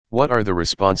What are the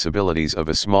responsibilities of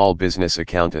a small business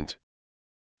accountant?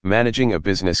 Managing a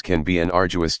business can be an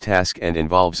arduous task and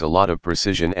involves a lot of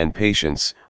precision and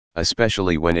patience,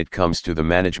 especially when it comes to the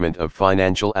management of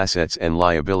financial assets and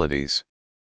liabilities.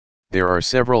 There are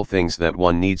several things that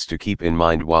one needs to keep in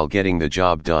mind while getting the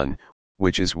job done,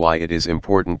 which is why it is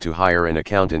important to hire an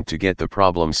accountant to get the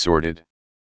problem sorted.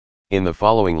 In the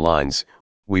following lines,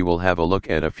 we will have a look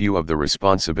at a few of the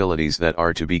responsibilities that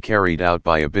are to be carried out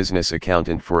by a business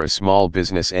accountant for a small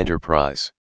business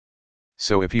enterprise.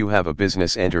 So if you have a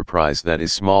business enterprise that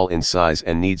is small in size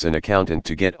and needs an accountant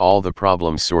to get all the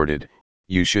problems sorted,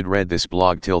 you should read this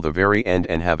blog till the very end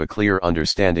and have a clear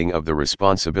understanding of the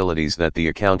responsibilities that the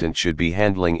accountant should be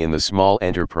handling in the small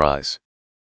enterprise.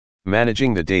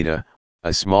 Managing the data.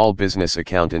 A small business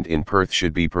accountant in Perth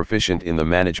should be proficient in the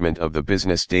management of the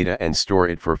business data and store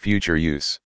it for future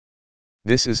use.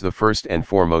 This is the first and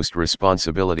foremost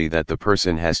responsibility that the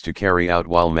person has to carry out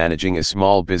while managing a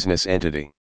small business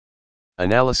entity.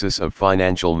 Analysis of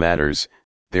financial matters.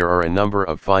 There are a number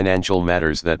of financial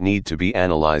matters that need to be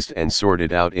analyzed and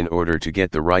sorted out in order to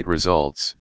get the right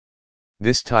results.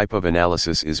 This type of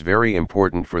analysis is very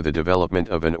important for the development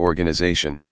of an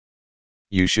organization.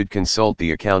 You should consult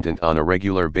the accountant on a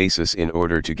regular basis in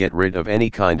order to get rid of any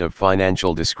kind of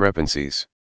financial discrepancies.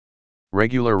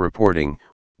 Regular reporting.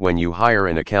 When you hire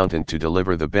an accountant to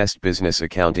deliver the best business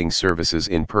accounting services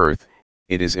in Perth,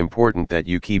 it is important that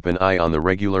you keep an eye on the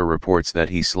regular reports that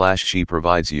he/she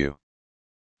provides you.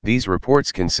 These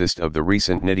reports consist of the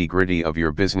recent nitty-gritty of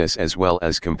your business as well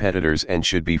as competitors and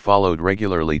should be followed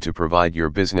regularly to provide your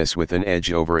business with an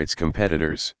edge over its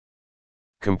competitors.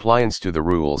 Compliance to the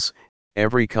rules.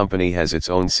 Every company has its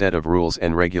own set of rules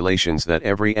and regulations that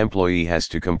every employee has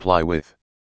to comply with.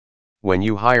 When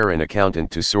you hire an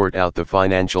accountant to sort out the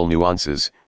financial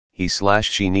nuances,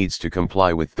 he/she needs to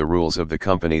comply with the rules of the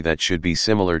company that should be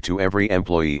similar to every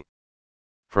employee.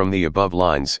 From the above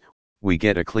lines, we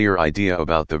get a clear idea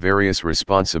about the various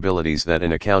responsibilities that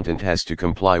an accountant has to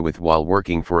comply with while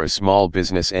working for a small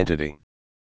business entity.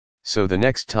 So the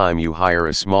next time you hire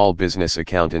a small business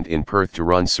accountant in Perth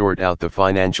to sort out the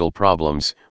financial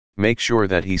problems, make sure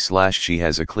that he/she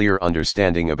has a clear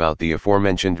understanding about the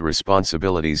aforementioned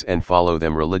responsibilities and follow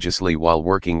them religiously while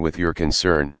working with your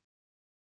concern.